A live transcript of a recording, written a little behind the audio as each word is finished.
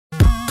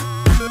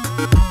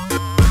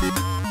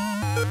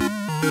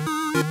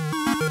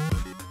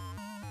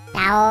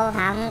Đâu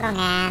không con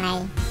gà này.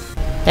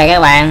 Chào các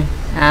bạn,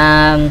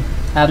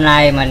 hôm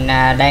nay mình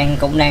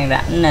cũng đang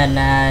rảnh nên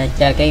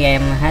chơi cái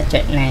game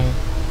hatchet này.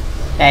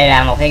 Đây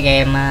là một cái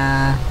game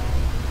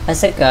hết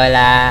sức gọi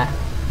là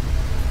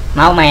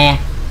máu me,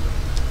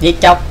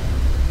 giết chóc.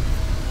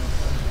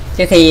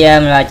 Trước khi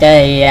vào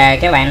chơi thì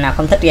các bạn nào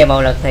không thích game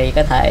bạo lực thì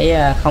có thể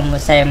không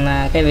xem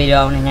cái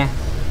video này nha.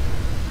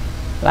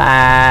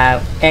 Và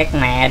các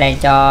mẹ đang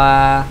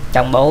cho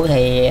chồng bú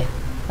thì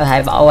có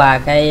thể bỏ qua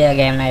cái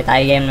game này,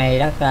 tại game này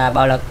rất là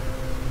bạo lực.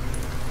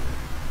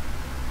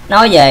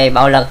 Nói về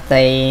bạo lực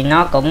thì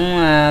nó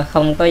cũng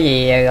không có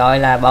gì gọi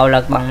là bạo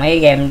lực bằng mấy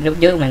game lúc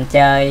trước mình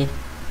chơi,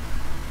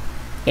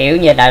 kiểu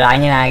như đại loại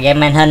như là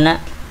game MԻNH á.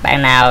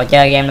 Bạn nào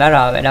chơi game đó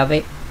rồi bạn đâu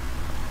biết,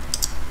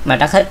 mình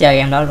rất thích chơi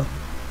game đó luôn.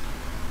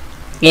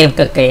 Game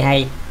cực kỳ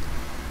hay,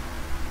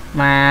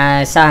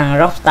 mà sao thằng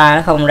Rockstar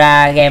nó không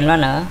ra game đó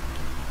nữa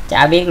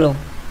chả biết luôn.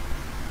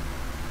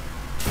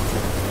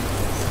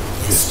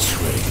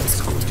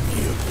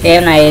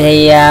 Game này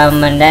thì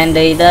mình đang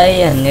đi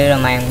tới hình như là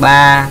màn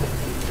 3.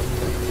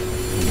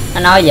 Nó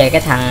nói về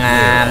cái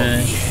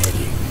thằng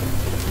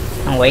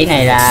quỷ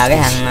này, là cái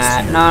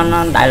thằng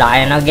nó đại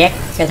loại nó ghét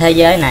cái thế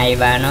giới này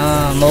và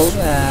nó muốn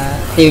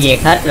tiêu diệt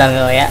hết loài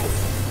người á,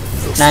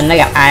 nên nó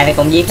gặp ai nó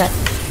cũng giết hết.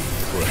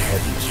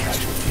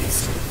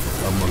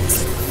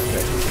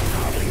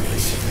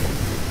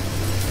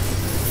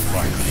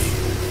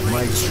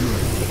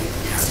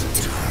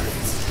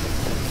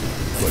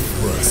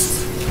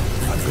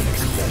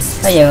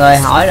 Có nhiều người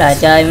hỏi là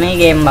chơi mấy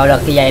game bạo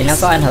lực như vậy nó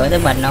có ảnh hưởng tới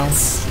mình không?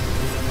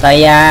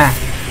 Tùy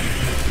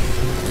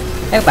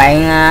các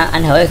bạn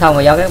ảnh hưởng hay không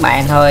là do các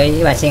bạn thôi,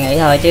 các bạn suy nghĩ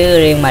thôi, chứ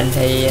riêng mình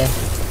thì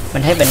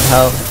mình thấy bình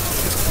thường,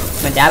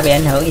 mình chả bị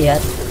ảnh hưởng gì hết.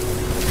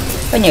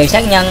 Có nhiều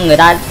sát nhân người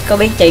ta có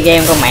biết chơi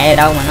game con mẹ gì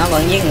đâu mà nó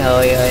vẫn giết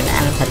người rồi nó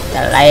ăn thịt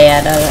tà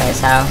le đó là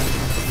sao?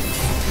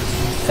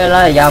 Cái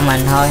đó là do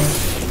mình thôi.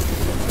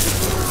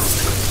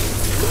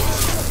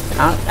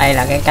 Đó, đây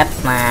là cái cách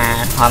mà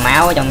hồi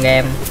máu ở trong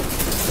game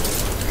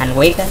hành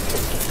quyết á,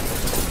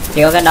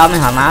 chỉ có cái đó mới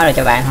hồi máu rồi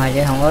cho bạn thôi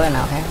chứ không có cái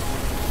nào khác.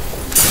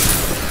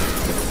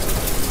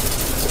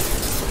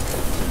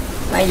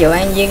 Mấy vụ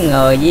án giết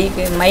người, giết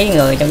mấy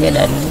người trong gia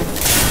đình,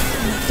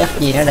 chắc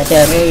gì nó đã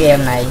chơi cái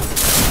game này.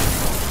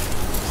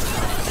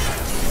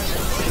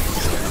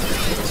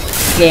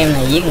 Game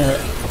này giết người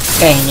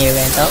càng nhiều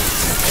càng tốt.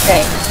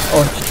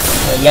 Ôi,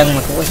 người dân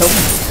mà cũng có súng.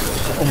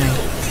 Ông này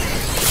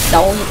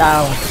đấu với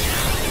tao.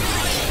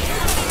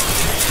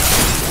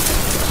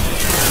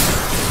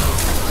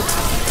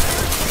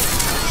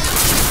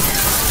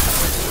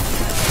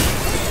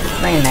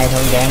 Mấy người này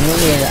thuộc dạng giống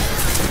như là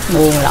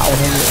buôn lậu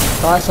thì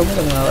có súng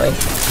trong người.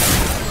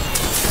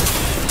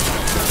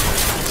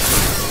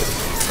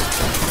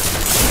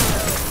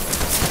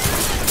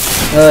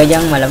 Người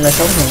dân mà lượm được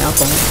súng thì nó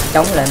cũng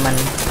chống lại mình.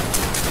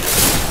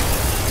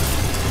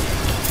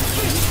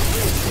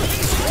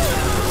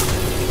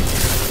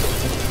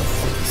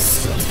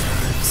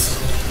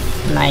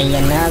 Này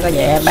nhìn nó có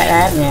vẻ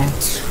badass nha.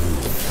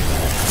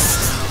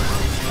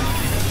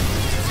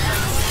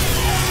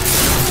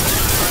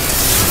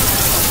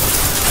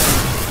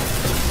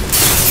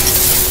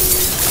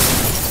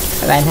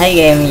 Các bạn thấy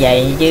game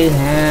vậy chứ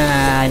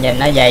ha, nhìn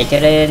nó dày cho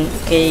nên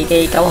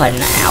cái cấu hình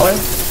nó ảo lắm,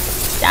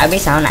 chả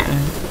biết sao nặng.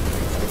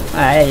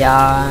 Có lẽ là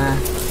do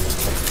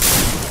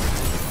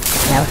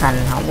Nhão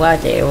Thành không có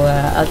chịu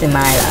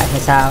optimize lại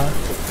hay sao.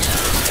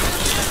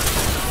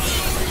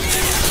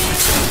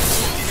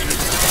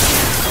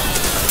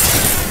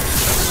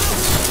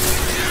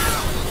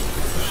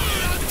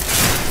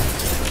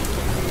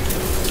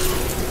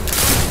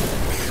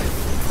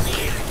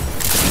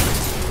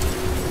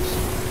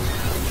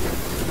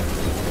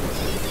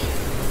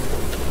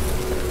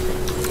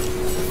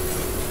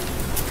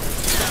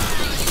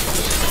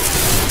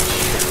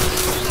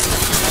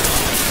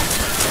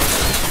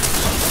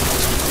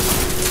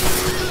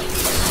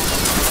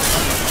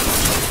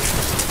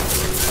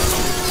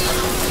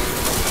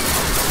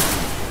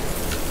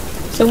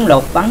 Súng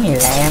lục bắn gì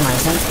lẹ mà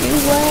sao yếu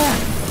quá.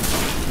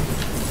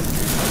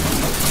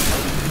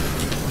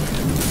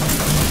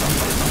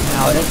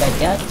 Ngồi đó trời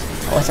chết.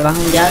 Ủa sao bắn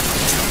không chết?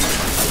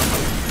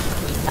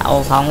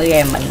 Đậu phòng cái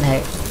game bệnh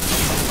thiệt.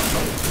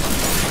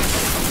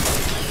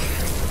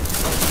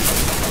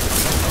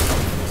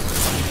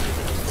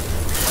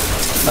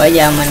 Bây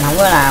giờ mình không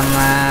có làm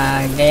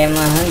game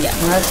hướng dẫn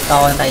hết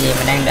story, tại vì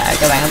mình đang đợi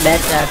các bạn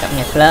update cập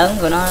nhật lớn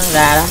của nó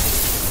ra đó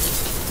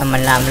và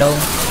mình làm luôn.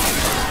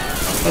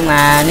 Nhưng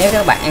mà nếu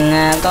các bạn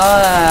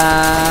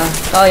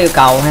có yêu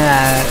cầu hay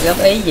là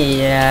góp ý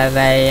gì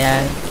về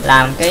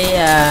làm cái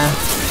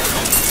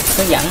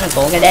hướng dẫn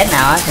của cái dead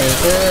nào thì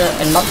cứ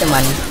inbox cho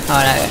mình,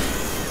 hoặc là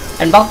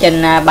inbox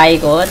trên bay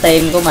của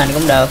team của mình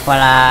cũng được, hoặc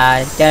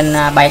là trên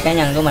bay cá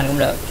nhân của mình cũng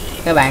được.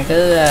 Các bạn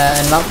cứ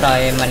inbox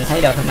rồi mình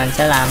thấy được thì mình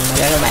sẽ làm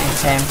cho các bạn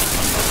xem.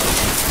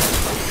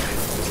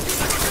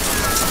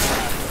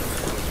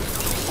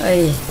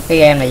 Ê, cái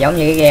game này giống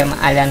như cái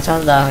game Island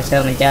Sorter hồi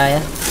xưa mình chơi á.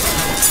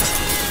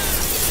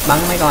 bắn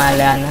mấy con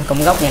alien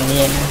cũng góc nhìn như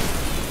vậy nè.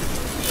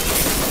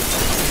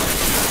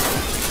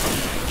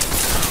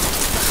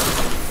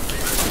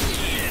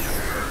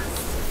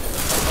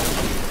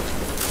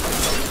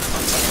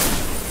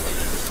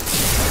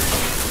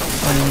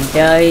 Mình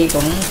chơi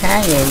cũng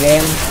khá nhiều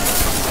game,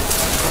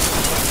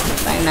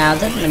 bạn nào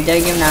thích mình chơi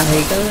game nào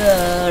thì cứ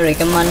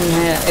recommend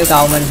hay yêu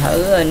cầu mình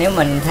thử, nếu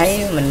mình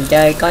thấy mình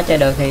có chơi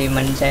được thì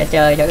mình sẽ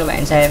chơi cho các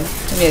bạn xem.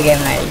 Giống như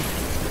game này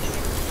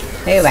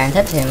nếu các bạn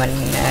thích thì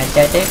mình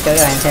chơi tiếp cho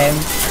các bạn xem.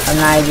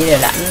 Hôm nay chỉ là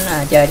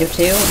rảnh chơi chút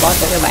xíu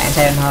boss cho các bạn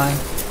xem thôi.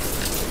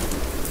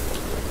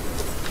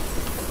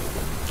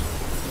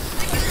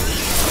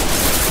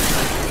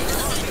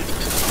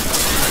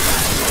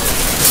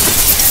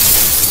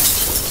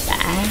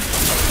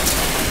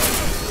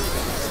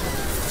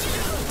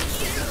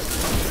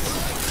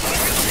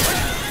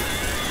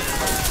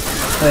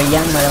 Người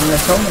dân mà động lực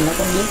số mình nó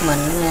cũng giết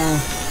mình nha,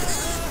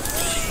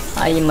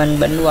 tại vì mình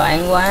bệnh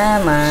hoạn quá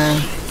mà.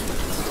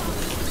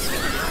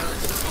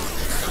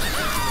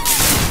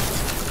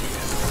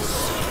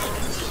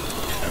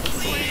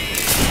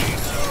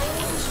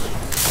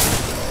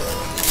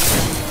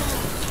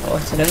 Ủa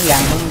sao đứng gần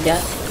nó không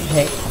chết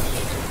thiệt.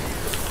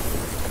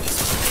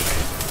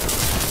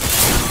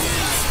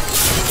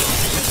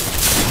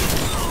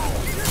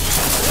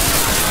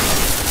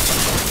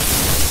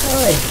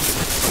 Ôi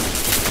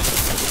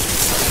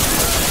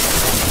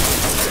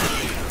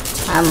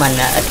mình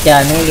ít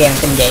chơi mấy game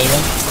kinh dị lắm,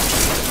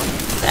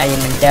 tại vì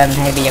mình chơi mình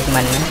hay bị giật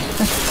mình á.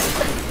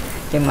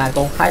 Nhưng mà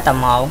cũng khá tò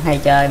mò, hay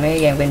chơi mấy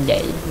game kinh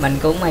dị. Mình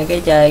cũng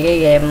hay chơi cái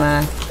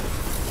game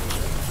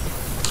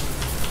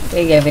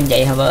kinh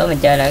dị hồi bữa mình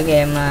chơi là cái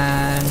game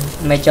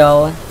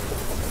Metro á,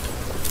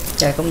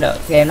 chơi cũng được,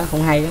 game nó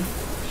cũng hay lắm.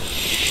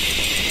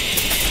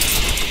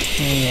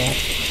 Nghe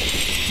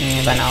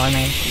bà nội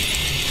này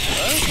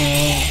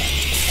nghe.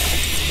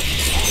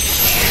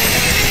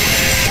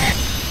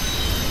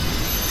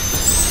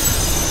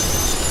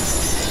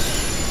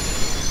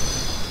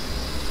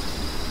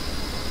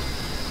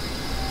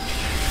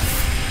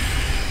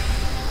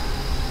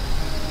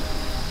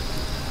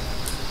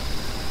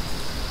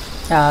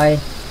 Trời,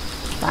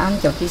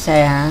 80 chiếc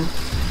xe hả?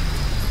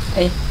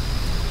 Ý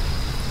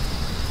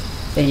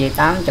cái gì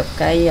 80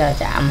 cái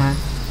chạm hả?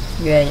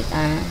 Ghê vậy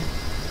ta.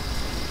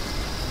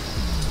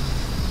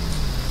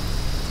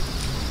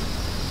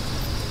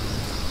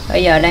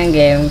 Bây giờ đang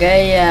ghiền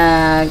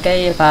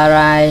cái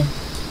Farai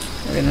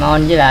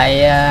Remote với lại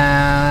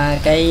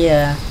cái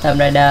Tomb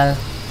Raider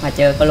mà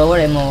chưa có lúa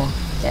để mua,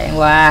 chạy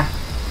qua.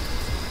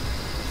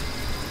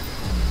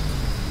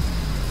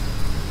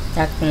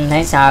 Chắc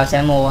tháng sau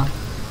sẽ mua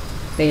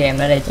cái game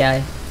đó để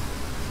chơi.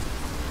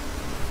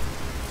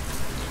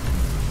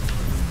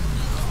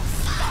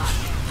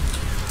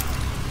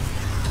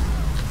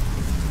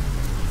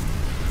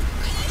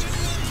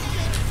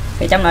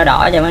 Cái chấm đỏ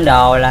đỏ cho mấy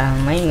đồ là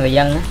mấy người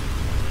dân á.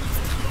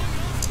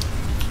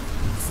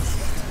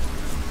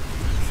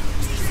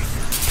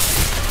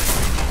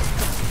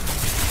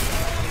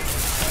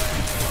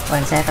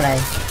 Quan sát ở đây.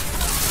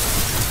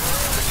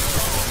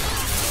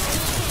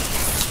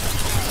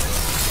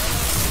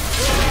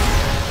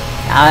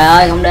 Trời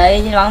ơi không để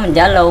ý chứ bắn mình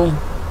chết luôn.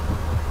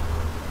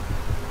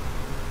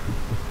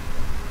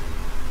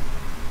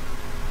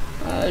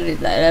 Đi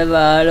tại đây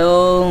bờ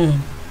luôn.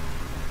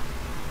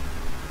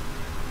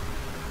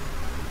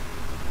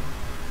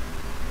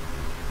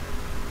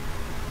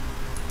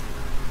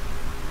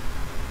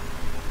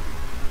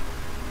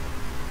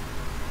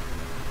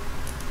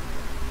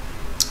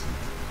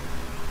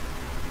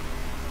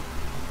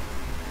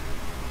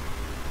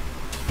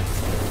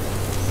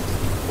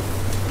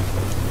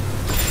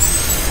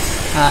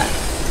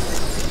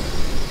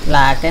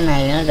 Là cái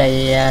này nó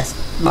rì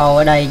bầu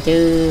ở đây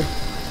chứ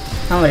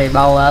nó mà rì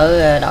bầu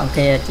ở đoạn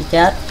kia chỉ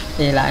chết,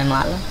 thì lại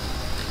mệt lắm.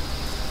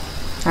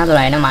 Tụi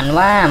này nó mạnh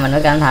quá mình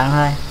phải cẩn thận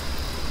thôi.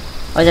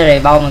 Ôi sao rì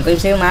bầu mình cứ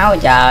xíu máu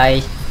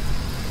trời.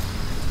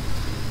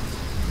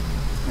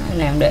 Cái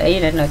này không để ý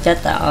để nó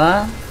chết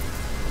tỏ.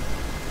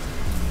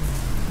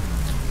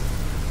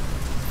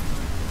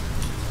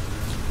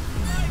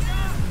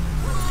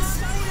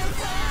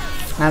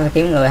 Phải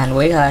kiếm người hành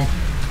quyết thôi.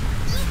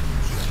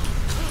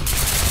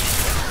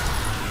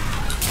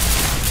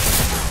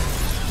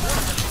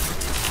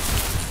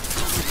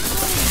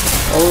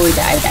 Ui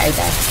chạy.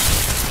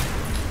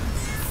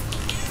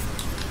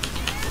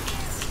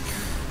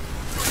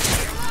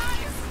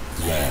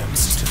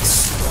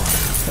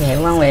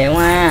 Nguy hiểm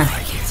quá.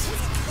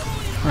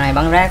 Này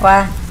bắn rác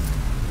quá.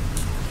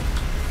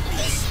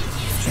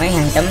 Mấy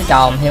thằng chấm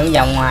tròn theo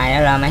vòng ngoài đó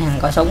là mấy thằng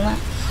có súng á.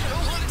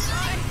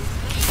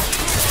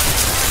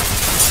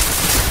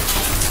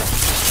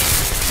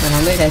 Mình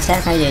không biết cảnh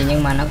sát hay gì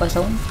nhưng mà nó có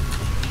súng,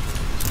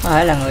 có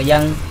thể là người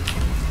dân.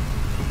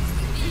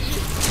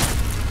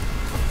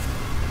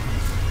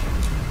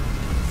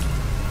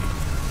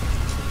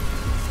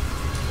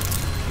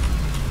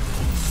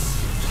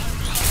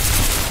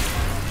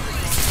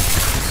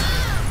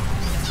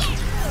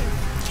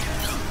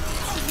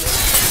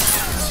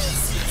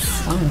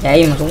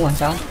 Chạy mà cũng còn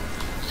sống.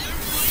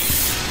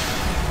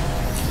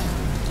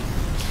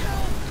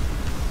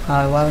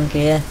 Rồi qua bên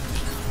kia.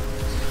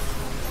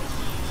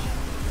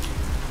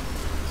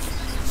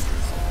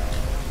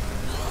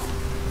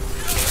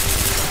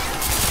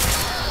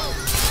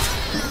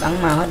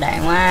 Bắn mau hết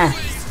đạn quá.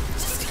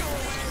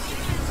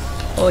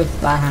 Ôi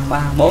 3 thằng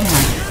 4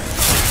 thằng.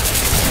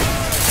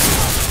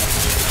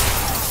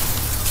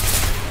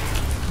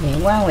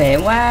 Nguy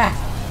hiểm quá.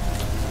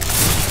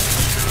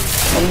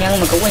 Công nhân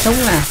mà cũng có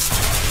súng nè.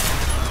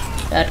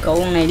 Chết,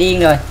 cụ này điên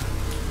rồi.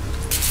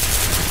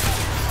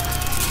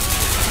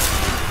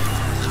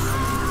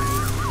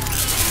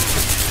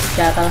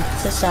 Cha tao,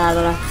 xích xa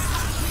tao ra.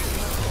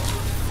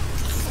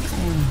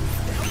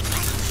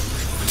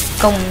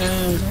 Công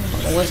nhân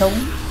cũng có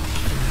súng.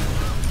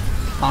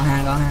 Còn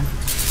hàng.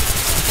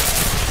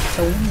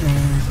 Súng nè.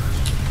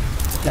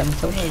 Lầm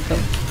súng.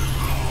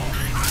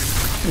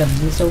 Lầm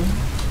như súng.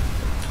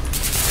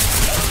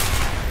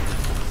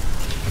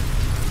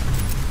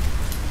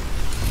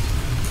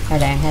 Hai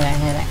đạn.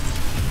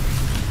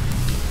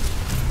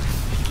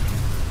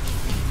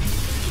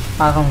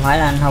 Tao không phải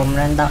là anh hùng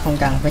nên tao không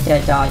cần phải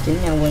chơi trò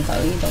chính nhân quân tử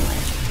với tụi mày.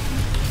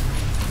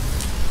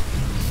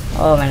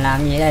 Ô, mình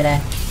làm gì đây?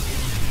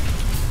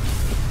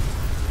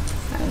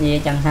 Làm gì ở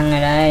trầm xăng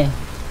này đây?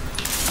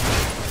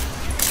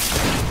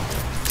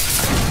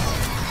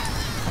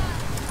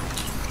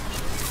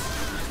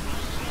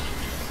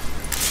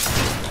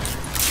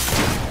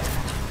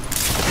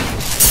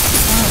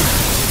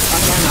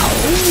 Con da nổ.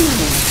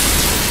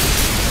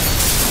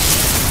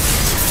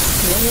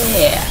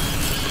 Yeah.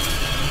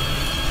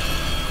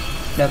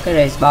 Được cái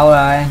respawn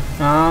rồi,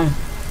 ngon.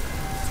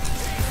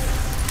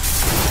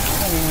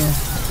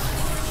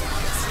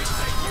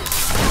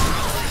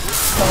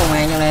 Có công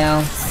an trong đây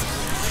không?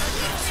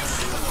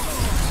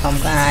 Không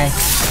có ai.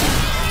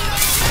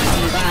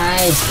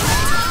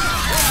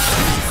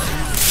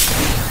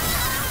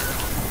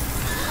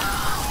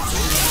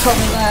 Không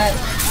có ai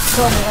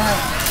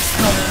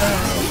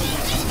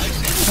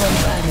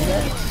thì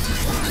chết.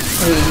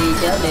 Thì đi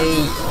chết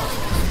đi.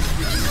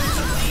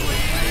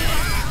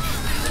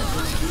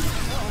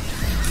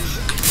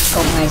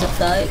 Công an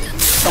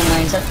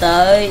sắp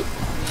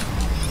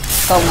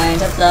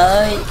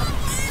tới.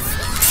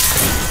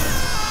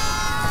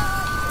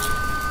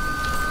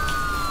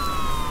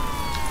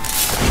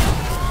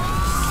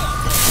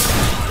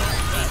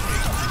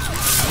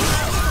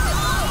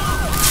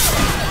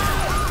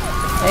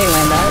 Ê,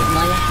 mày tới,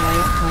 mới nhắc.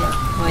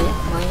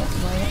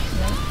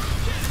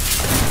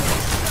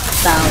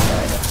 Tao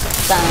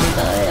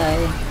tới đây.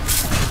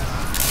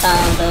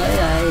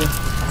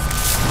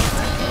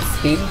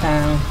 Kiếm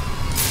tao.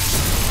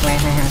 Mày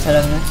 2 hàng sau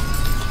lưng á.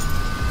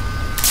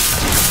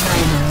 2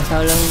 hàng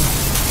sau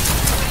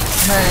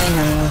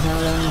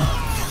lưng.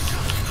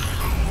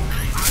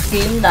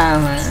 Kiếm tao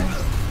hả?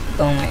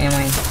 Còn mẹ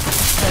mày.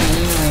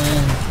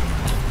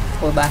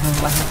 Ôi 3 thằng.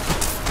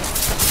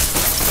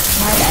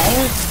 Hai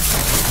đạn.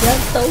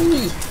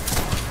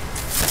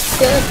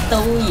 Chết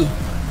tôi.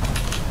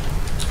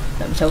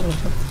 Làm súng.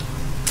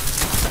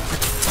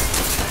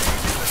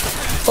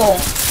 Con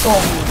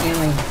mẹ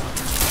mày.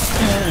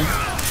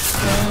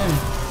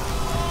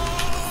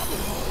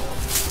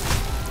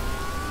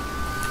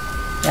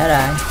 Chết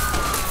rồi.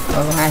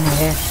 Còn 2 thằng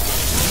kia.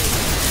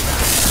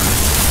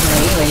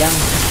 Nghĩ người dân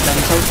làm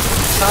súng.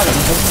 Có làm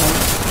súng nữa.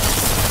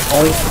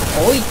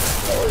 Ôi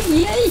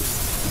gì vậy?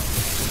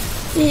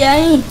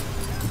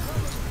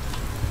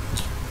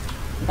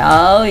 Trời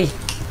ơi.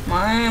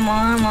 Má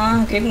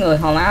kiếm người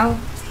hồi máu.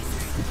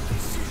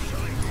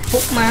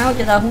 Hút máu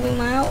cho tao hút miếng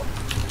máu.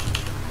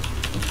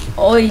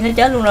 Ôi nó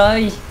chết luôn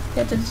rồi.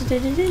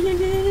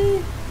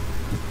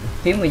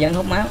 Kiếm người dân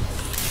hút máu.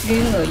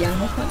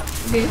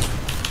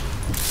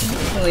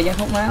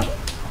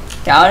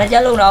 Trời nó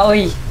chết luôn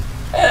rồi.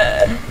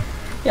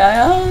 Trời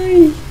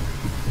ơi.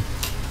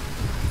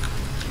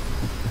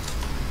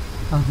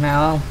 Còn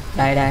nào không?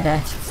 Đây.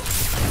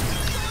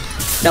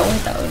 Đấu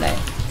tự đây.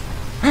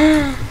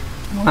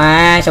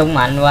 Súng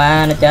mạnh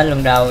quá, nó chết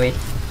luôn rồi.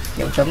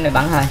 Dùng súng này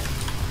bắn thôi.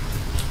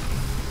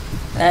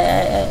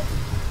 Ê.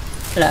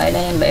 Lại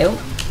đây anh biểu.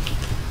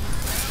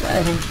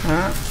 Đây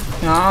đó.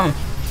 Ngon.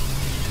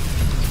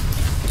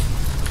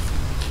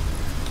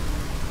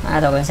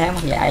 Tụi cảnh sát một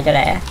dạy cho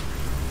đẻ.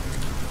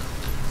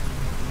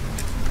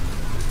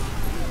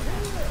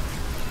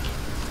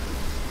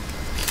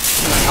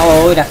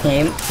 Ôi đặc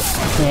nhiệm.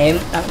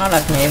 Nó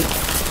đặc nhiệm.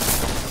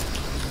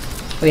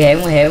 Nguy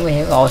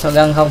hiểm. Ồ sao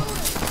gân không?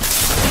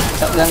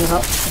 Thằng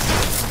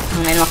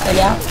này mặc áo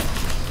giáp.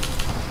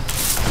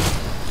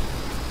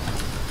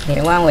 Nguy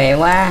hiểm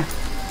quá.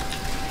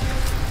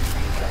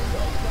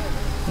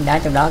 Đá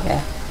trong đó kìa.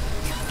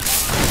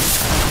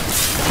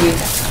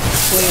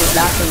 Nguyên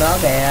đá trong đó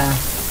kìa.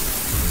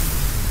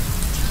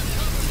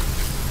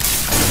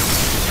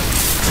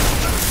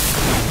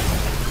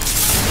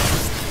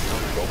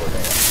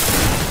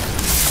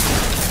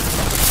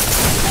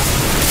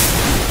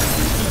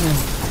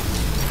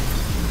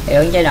 Hiệu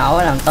ứng cháy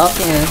nổ làm tốt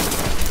chứ nữa.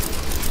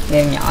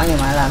 Game nhỏ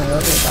nhưng mà làm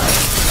được gì tội.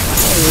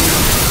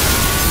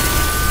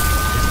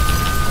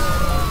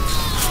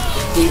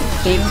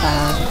 Kiếm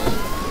ta.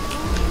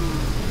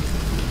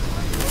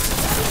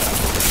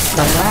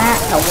 đông quá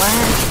đông quá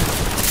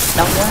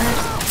đông quá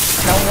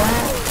đông quá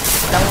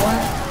đông quá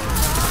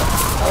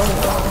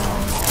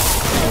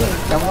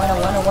đông quá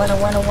đông quá đông quá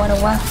đông quá đông quá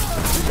đông quá.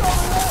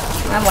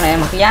 Má con này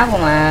mặc giáp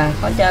không mà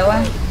khó chơi quá.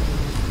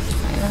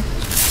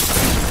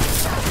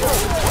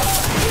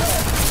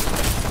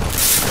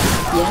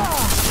 Giáp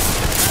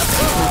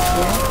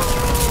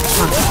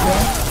mặc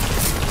giáp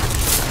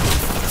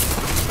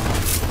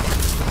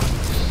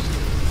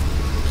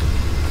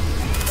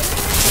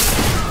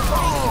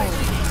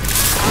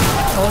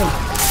ôi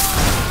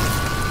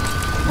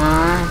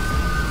mà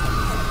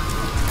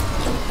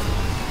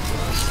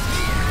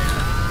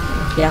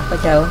giáp có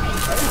chơi không?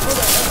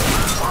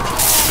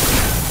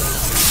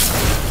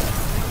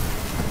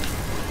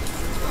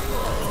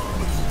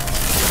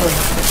 Ôi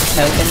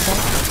đợi cảnh sát.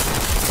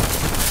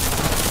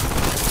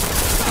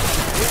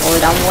 Ôi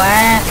đông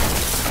quá.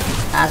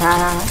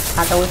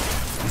 Tha tôi.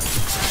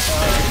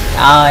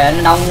 Trời ơi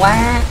nó đông quá.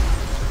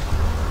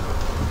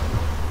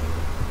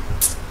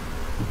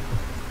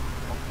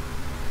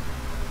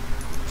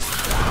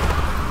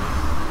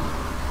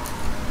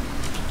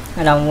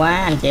 Nó đông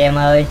quá anh chị em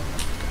ơi.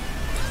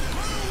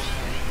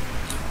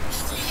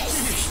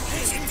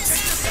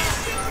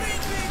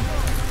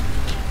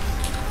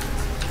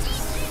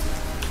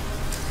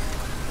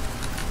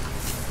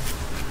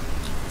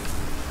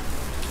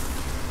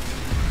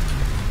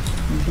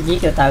 Giết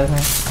từ từ thôi,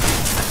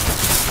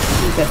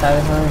 giết từ từ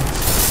thôi.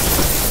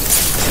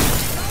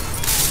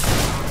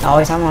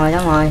 Rồi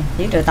xong rồi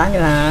giết từ 8 cho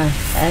hà.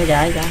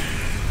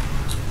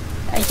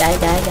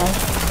 Chạy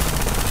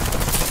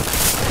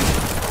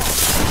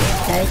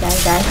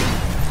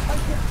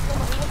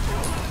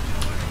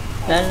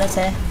lên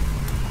xe,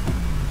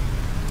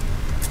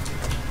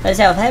 lên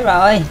xe thép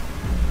rồi.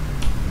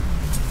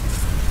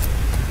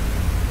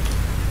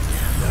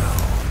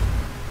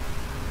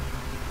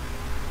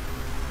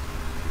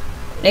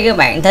 Nếu các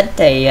bạn thích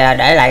thì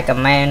để lại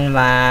comment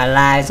và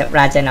like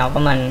subscribe channel của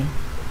mình.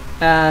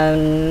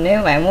 Nếu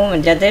các bạn muốn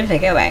mình chơi tiếp thì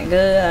các bạn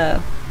cứ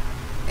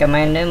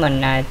comment để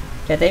mình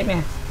chơi tiếp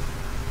nha.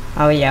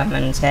 Thôi bây giờ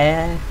mình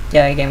sẽ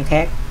chơi game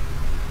khác.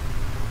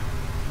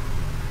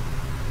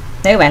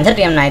 Nếu các bạn thích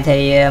game này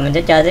thì mình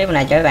sẽ chơi tiếp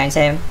này cho các bạn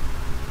xem.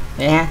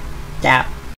 Vậy ha. Chào.